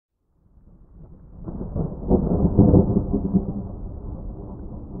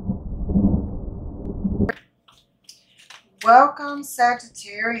Welcome,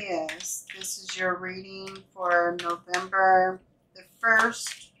 Sagittarius. This is your reading for November the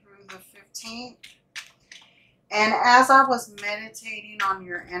 1st through the 15th. And as I was meditating on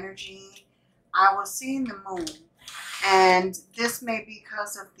your energy, I was seeing the moon. And this may be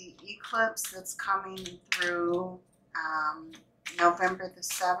because of the eclipse that's coming through November the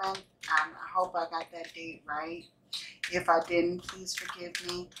 7th. I hope I got that date right. If I didn't, please forgive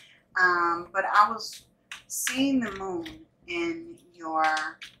me. But I was seeing the moon in your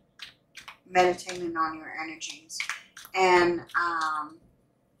meditating on your energies. And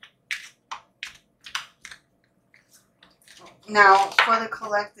now for the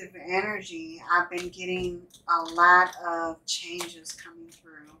collective energy, I've been getting a lot of changes coming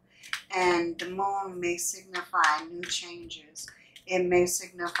through. And the moon may signify new changes. It may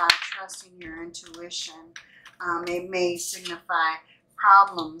signify trusting your intuition. It may signify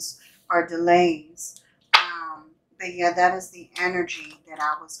problems or delays. But yeah, that is the energy that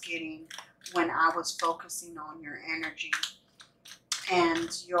I was getting when I was focusing on your energy. And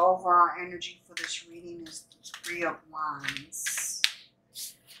your overall energy for this reading is the 3 of Wands.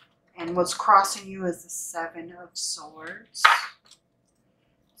 And what's crossing you is the 7 of Swords.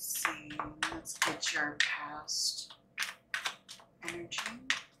 Let's see, let's get your past energy.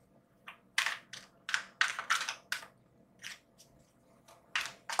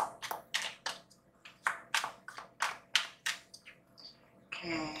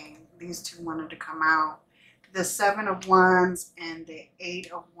 Okay, these two wanted to come out. The 7 of Wands and the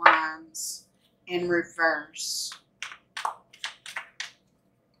 8 of Wands in reverse.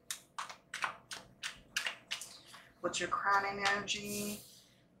 What's your crowning energy?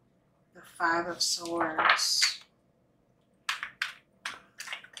 The 5 of Swords.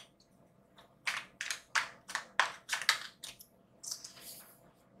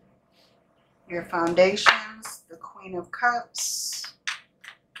 Your foundations, the Queen of Cups.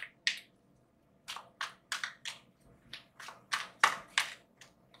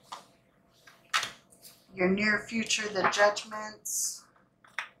 Your near future, the Judgments.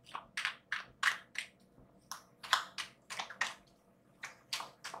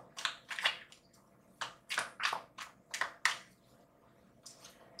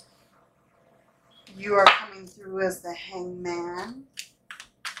 You are coming through as the Hangman.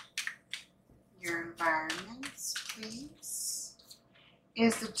 Your environments, please,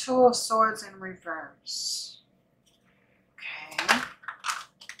 is the 2 of Swords in reverse. Okay.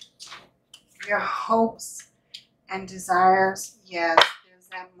 Your hopes and desires, yes, there's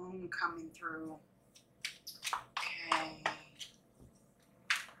that moon coming through. Okay.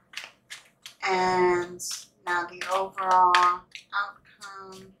 And now the overall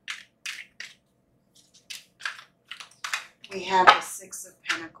outcome. We have the 6 of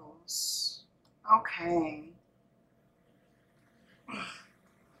Pentacles. Okay.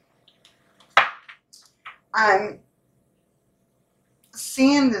 I'm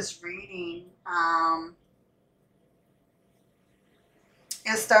seeing this reading.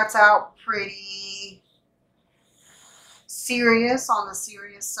 It starts out pretty serious, on the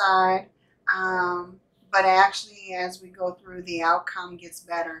serious side. But actually, as we go through, the outcome gets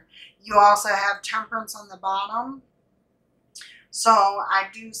better. You also have Temperance on the bottom. So I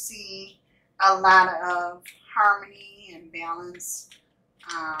do see a lot of harmony and balance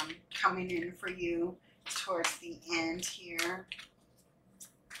coming in for you towards the end here.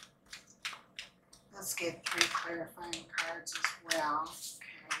 Let's get 3 clarifying cards as well.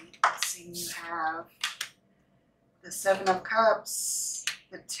 Okay, let's see, you have the 7 of Cups,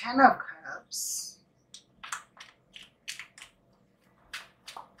 the 10 of Cups,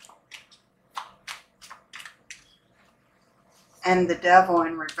 and the Devil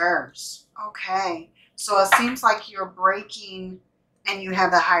in reverse. Okay, so it seems like you're breaking, and you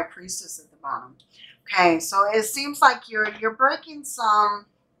have the High Priestess at the bottom. Okay, so it seems like you're breaking some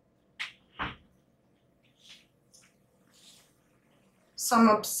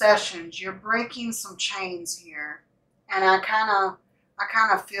obsessions. You're breaking some chains here, and I kind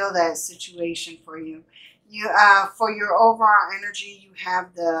of feel that situation for you. For your overall energy, you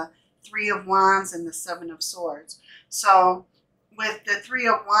have the 3 of Wands and the 7 of Swords. So with the 3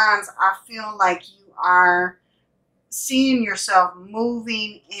 of Wands, I feel like you are seeing yourself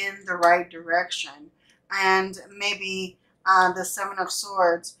moving in the right direction, and maybe the 7 of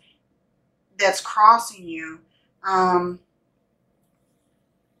Swords that's crossing you.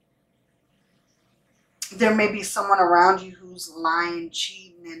 There may be someone around you who's lying,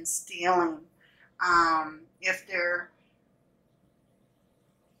 cheating, and stealing. If they're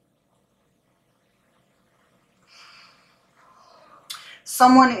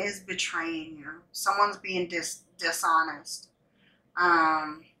someone is betraying you. Someone's being dishonest.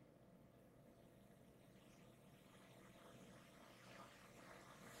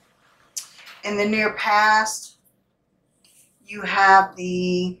 In the near past, you have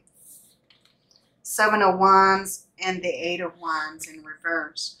the Seven of Wands and the Eight of Wands in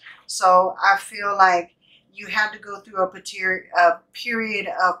reverse. So I feel like you had to go through a period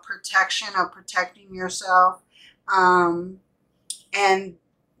of protection, of protecting yourself. And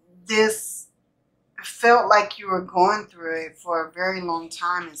this felt like you were going through it for a very long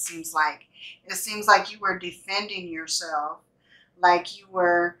time, it seems like. It seems like you were defending yourself, like you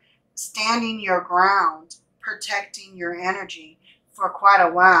were standing your ground, protecting your energy for quite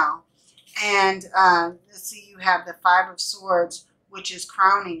a while. And let's see, you have the Five of Swords, which is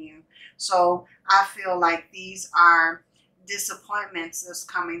crowning you. So I feel like these are disappointments that's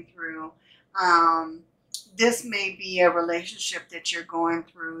coming through. This may be a relationship that you're going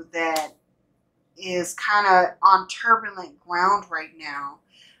through that is kind of on turbulent ground right now.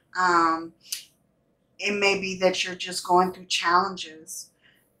 It may be that you're just going through challenges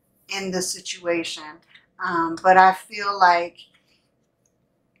in the situation. But I feel like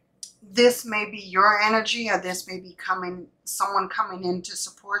this may be your energy, or this may be someone coming in to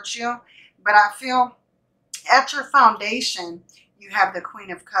support you. But I feel at your foundation, you have the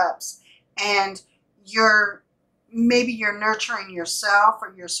Queen of Cups, and maybe you're nurturing yourself,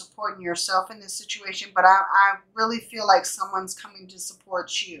 or you're supporting yourself in this situation. But I really feel like someone's coming to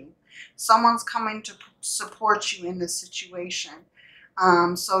support you. Someone's coming to support you in this situation.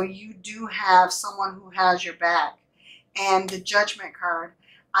 So you do have someone who has your back. And the Judgment card,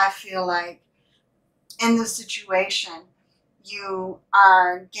 I feel like in this situation, you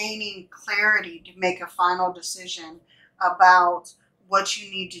are gaining clarity to make a final decision about what you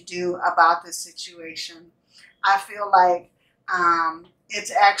need to do about this situation. I feel like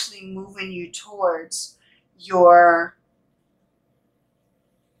it's actually moving you towards to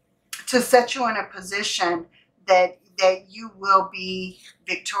set you in a position that you will be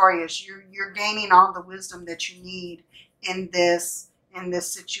victorious. You're gaining all the wisdom that you need in this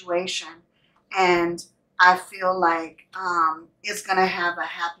situation. And I feel like it's going to have a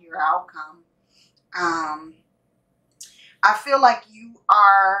happier outcome. I feel like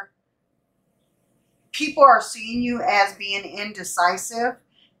people are seeing you as being indecisive.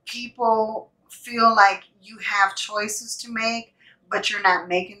 People feel like you have choices to make, but you're not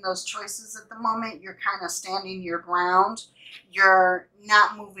making those choices at the moment. You're kind of standing your ground. You're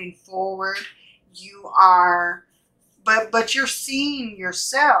not moving forward. But you're seeing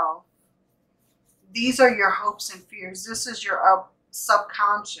yourself. These are your hopes and fears. This is your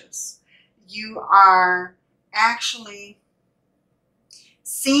subconscious. You are actually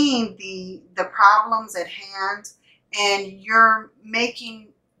seeing the problems at hand, and you're making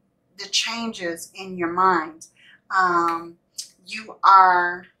the changes in your mind. You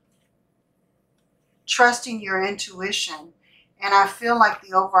are trusting your intuition, and I feel like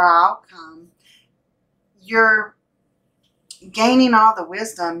the overall outcome, you're gaining all the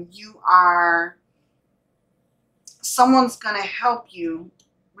wisdom. Someone's going to help you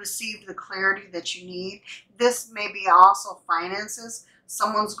receive the clarity that you need. This may be also finances.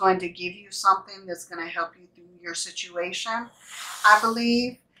 Someone's going to give you something that's going to help you through your situation, I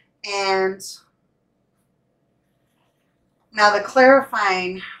believe. And now the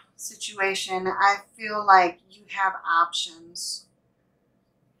clarifying situation, I feel like you have options.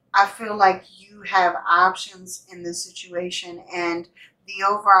 I feel like you have options in this situation, and the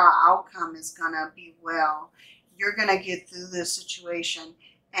overall outcome is going to be well. You're going to get through this situation,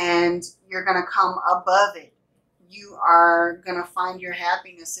 and you're going to come above it. You are going to find your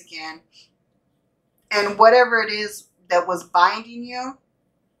happiness again. And whatever it is that was binding you,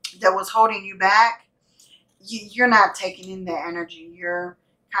 that was holding you back, you're not taking in the energy. You're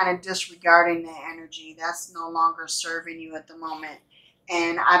kind of disregarding the energy. That's no longer serving you at the moment.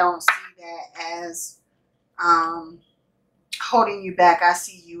 And I don't see that as holding you back. I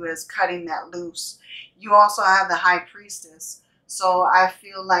see you as cutting that loose. You also have the High Priestess. So I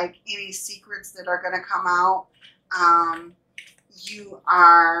feel like any secrets that are going to come out, you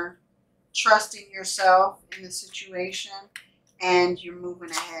are trusting yourself in the situation, and you're moving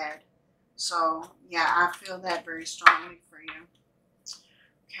ahead. So yeah, I feel that very strongly for you.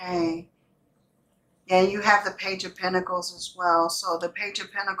 Okay. Yeah, you have the Page of Pentacles as well. So the Page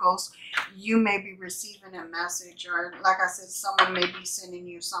of Pentacles, you may be receiving a message, or like I said, someone may be sending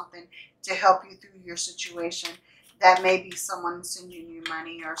you something to help you through your situation. That may be someone sending you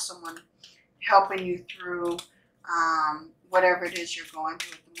money, or someone helping you through whatever it is you're going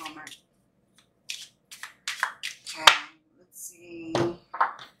through at the moment. Okay, let's see.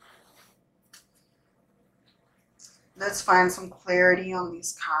 Let's find some clarity on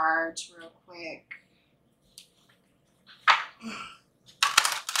these cards real quick.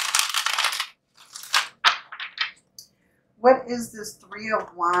 What is this Three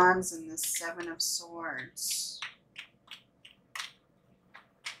of Wands and this Seven of Swords?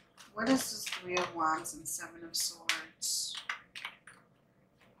 What is this Three of Wands and Seven of Swords?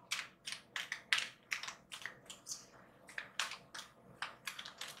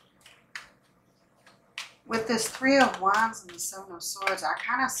 With this Three of Wands and the Seven of Swords, I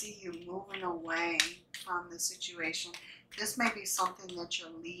kind of see you moving away from the situation. This may be something that you're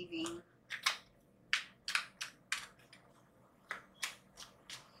leaving.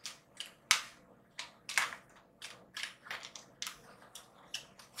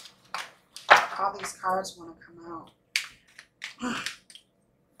 All these cards want to come out.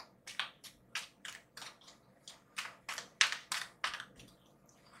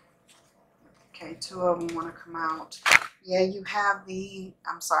 Okay, two of them want to come out. Yeah, you have the,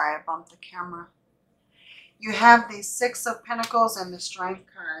 I'm sorry, I bumped the camera. You have the Six of Pentacles and the Strength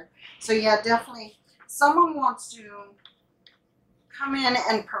card. So yeah, definitely someone wants to come in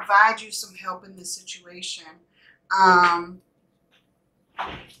and provide you some help in this situation.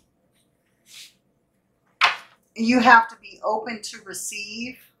 You have to be open to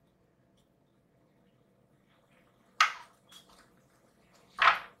receive.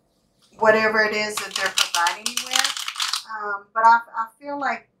 Whatever it is that they're providing you with. But I feel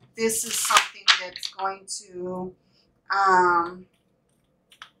like this is something that's going to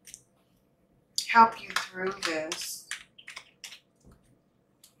help you through this.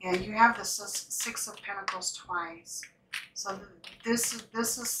 Yeah, you have the Six of Pentacles twice. So this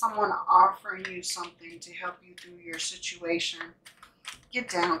is someone offering you something to help you through your situation. Get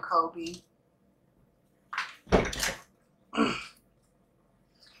down, Kobe.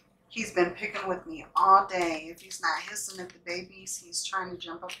 He's been picking with me all day. If he's not hissing at the babies, he's trying to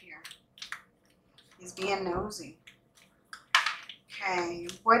jump up here. He's being nosy. Okay,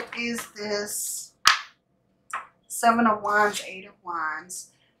 what is this? Seven of Wands, Eight of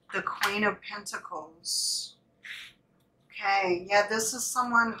Wands, the Queen of Pentacles. Okay, yeah, this is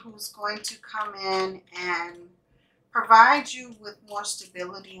someone who's going to come in and provide you with more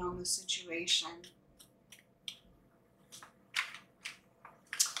stability on the situation.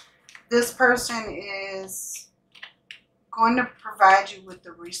 This person is going to provide you with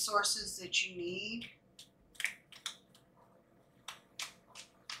the resources that you need.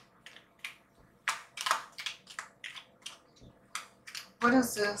 What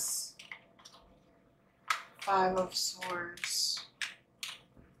is this? Five of Swords.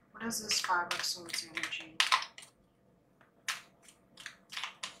 What is this Five of Swords energy?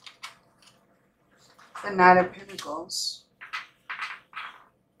 The Knight of Pentacles.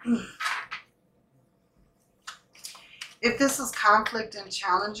 If this is conflict and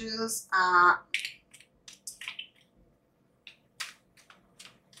challenges, I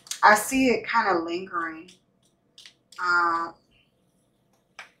see it kind of lingering.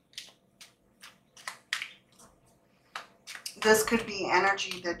 This could be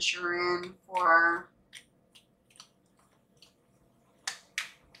energy that you're in for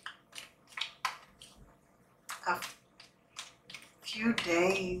a few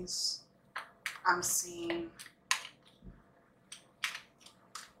days, I'm seeing.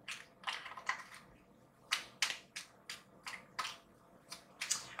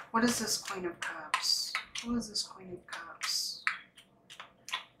 What is this Queen of Cups? Who is this Queen of Cups?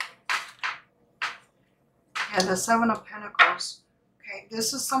 Yeah, the Seven of Pentacles. Okay,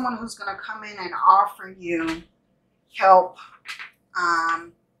 this is someone who's going to come in and offer you help.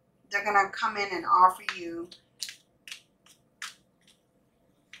 They're going to come in and offer you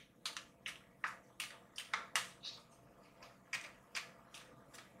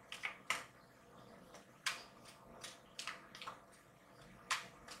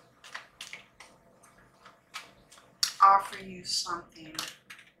something.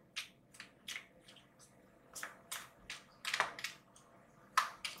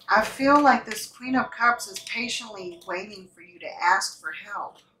 I feel like this Queen of Cups is patiently waiting for you to ask for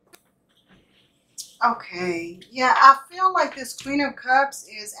help. Okay, yeah, I feel like this Queen of Cups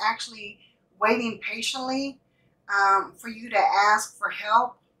is actually waiting patiently for you to ask for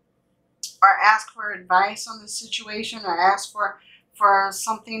help or ask for advice on the situation or ask for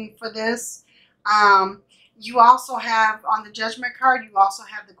something for this. You also have, on the Judgment card, you also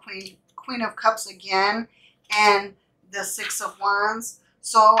have the Queen of Cups again and the Six of Wands.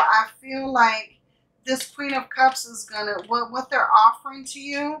 So I feel like this Queen of Cups is going to, what they're offering to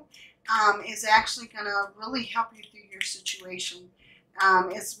you is actually going to really help you through your situation.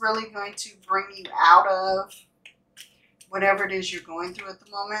 It's really going to bring you out of whatever it is you're going through at the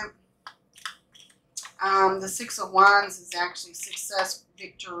moment. The Six of Wands is actually success,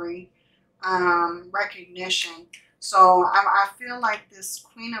 victory, recognition. So I feel like this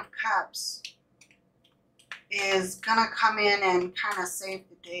Queen of Cups is going to come in and kind of save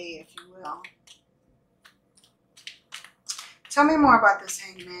the day, if you will. Tell me more about this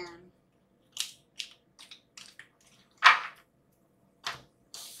Hangman.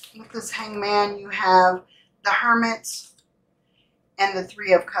 With this Hangman, you have the Hermit and the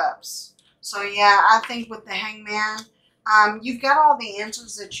Three of Cups. So yeah, I think with the Hangman, you've got all the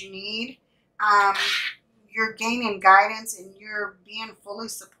answers that you need. You're gaining guidance and you're being fully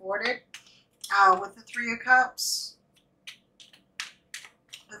supported with the Three of Cups.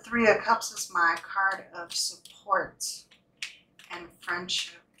 The Three of Cups is my card of support and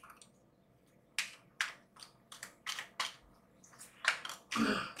friendship.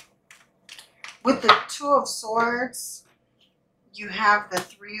 With the Two of Swords, you have the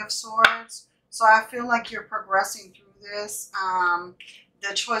Three of Swords. So I feel like you're progressing through this.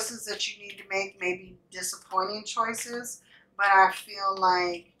 The choices that you need to make may be disappointing choices, but I feel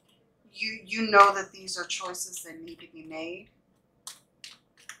like you know that these are choices that need to be made.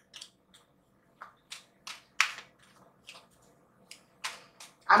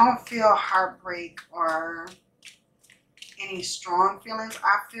 I don't feel heartbreak or any strong feelings.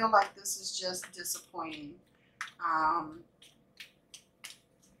 I feel like this is just disappointing.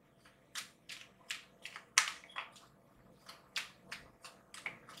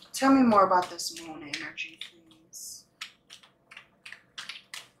 Tell me more about this Moon energy, please.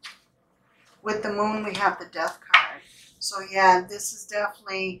 With the Moon, we have the Death card. So yeah, this is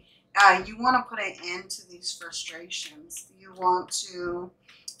definitely, you want to put an end to these frustrations. You want to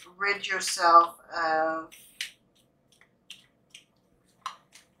rid yourself of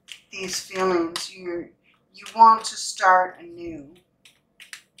these feelings. You want to start anew.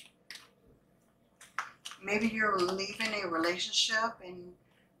 Maybe you're leaving a relationship and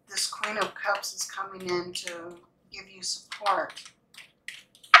this Queen of Cups is coming in to give you support.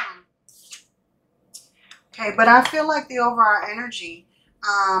 Okay, but I feel like the overall energy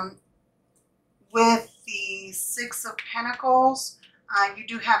with the Six of Pentacles, you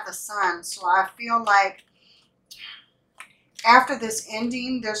do have the Sun. So I feel like after this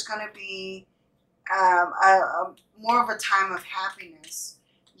ending, there's going to be more of a time of happiness.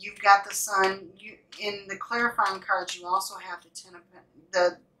 You've got the Sun. In the clarifying cards, you also have the Ten of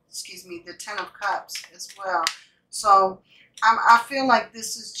Cups as well. So I feel like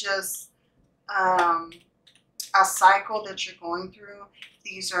this is just a cycle that you're going through.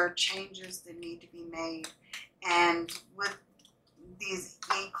 These are changes that need to be made. And with these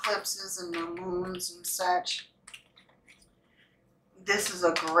eclipses and new moons and such, this is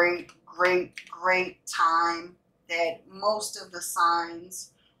a great, great, great time that most of the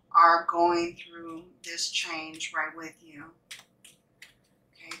signs are going through this change right with you.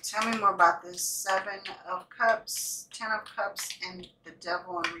 Okay, tell me more about this Seven of Cups, Ten of Cups, and the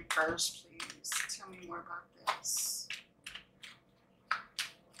Devil in reverse, please. Tell me more about this.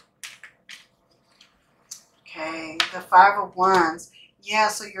 Okay, the Five of Wands. Yeah,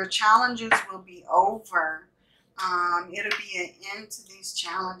 so your challenges will be over. It'll be an end to these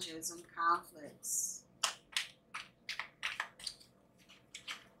challenges and conflicts.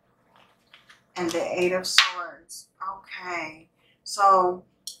 And the Eight of Swords. Okay, so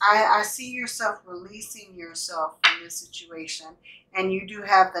I see yourself releasing yourself from this situation. And you do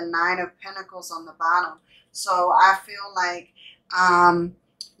have the Nine of Pentacles on the bottom. So I feel like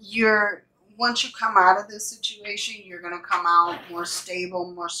once you come out of this situation, you're going to come out more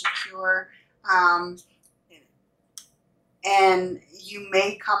stable, more secure. And you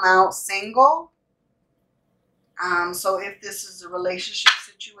may come out single. So if this is a relationship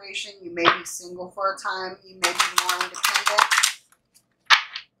situation, you may be single for a time. You may be more independent.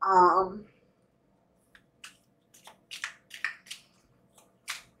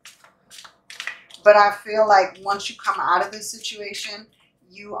 But I feel like once you come out of this situation,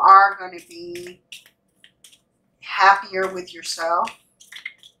 you are going to be happier with yourself.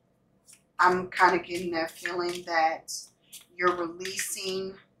 I'm kind of getting that feeling that you're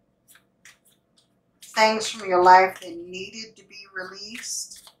releasing things from your life that needed to be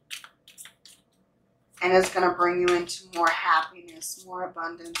released. And it's going to bring you into more happiness, more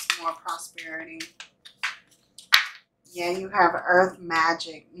abundance, more prosperity. Yeah, you have Earth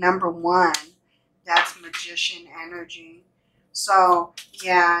Magic. Number 1, that's Magician energy. So,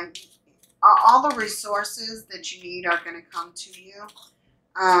 yeah, all the resources that you need are going to come to you.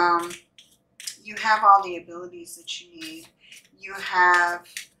 You have all the abilities that you need. You have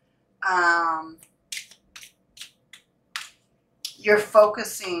You're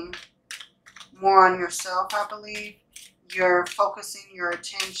focusing more on yourself, I believe. You're focusing your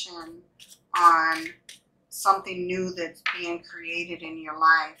attention on something new that's being created in your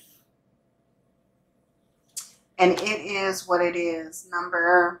life. And it is what it is.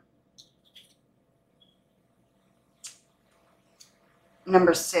 Number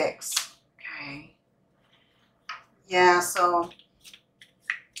 6. Okay. Yeah, so,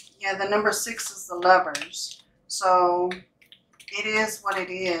 yeah, the number 6 is the Lovers. So it is what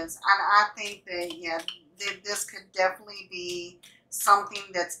it is. And I think that, yeah, this could definitely be something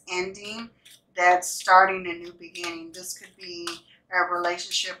that's ending, that's starting a new beginning. This could be a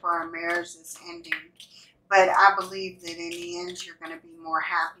relationship or a marriage that's ending. But I believe that in the end, you're going to be more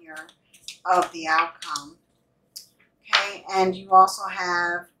happier of the outcome. Okay, and you also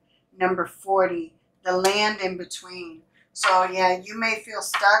have number 40, the land in between. So yeah, you may feel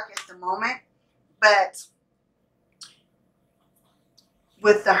stuck at the moment, but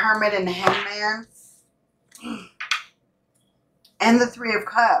with the Hermit and the Hangman and the 3 of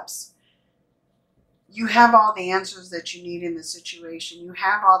Cups, you have all the answers that you need in the situation. You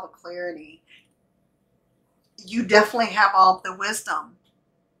have all the clarity. You definitely have all the wisdom.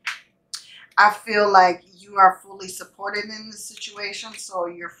 I feel like you are fully supported in this situation, so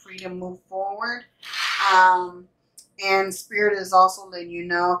you're free to move forward. And Spirit is also letting you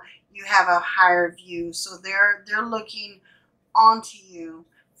know you have a higher view. So they're looking onto you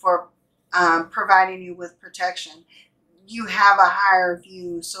for providing you with protection. You have a higher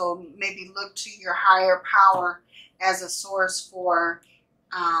view, so maybe look to your higher power as a source for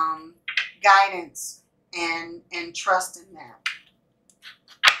guidance and trust in that.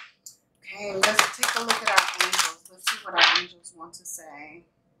 Okay, let's take a look at our angels. Let's see what our angels want to say.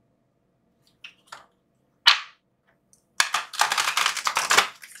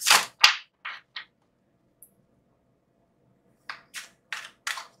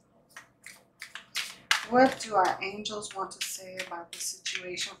 What do our angels want to say about the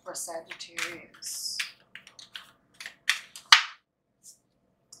situation for Sagittarius?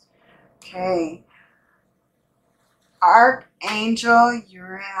 Okay. Archangel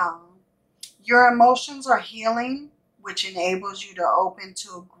Uriel. Your emotions are healing, which enables you to open to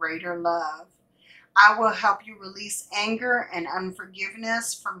a greater love. I will help you release anger and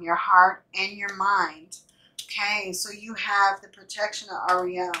unforgiveness from your heart and your mind. Okay, so you have the protection of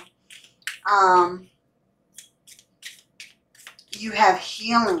Ariel. You have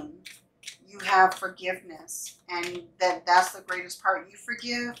healing. You have forgiveness. And that's the greatest part. You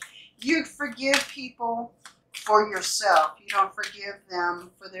forgive. You forgive people for yourself. You don't forgive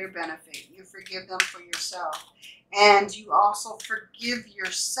them for their benefit. You forgive them for yourself. And you also forgive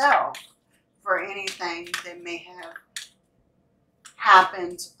yourself for anything that may have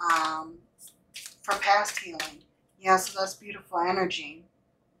happened for past healing. Yeah, so that's beautiful energy.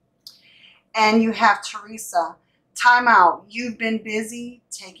 And you have Teresa. Time out. You've been busy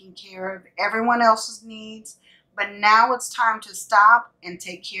taking care of everyone else's needs, but now it's time to stop and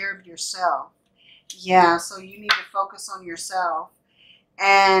take care of yourself. Yeah, so you need to focus on yourself.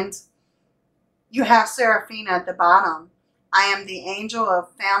 And you have Seraphina at the bottom. I am the angel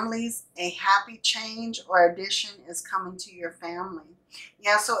of families. A happy change or addition is coming to your family.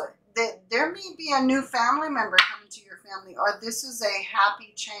 Yeah, so there may be a new family member coming to your family, or this is a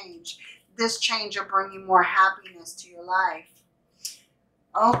happy change. This change will bring you more happiness to your life.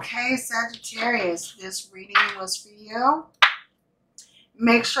 Okay, Sagittarius, this reading was for you.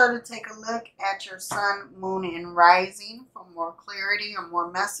 Make sure to take a look at your sun, moon, and rising for more clarity or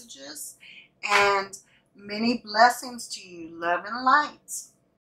more messages. And many blessings to you. Love and light.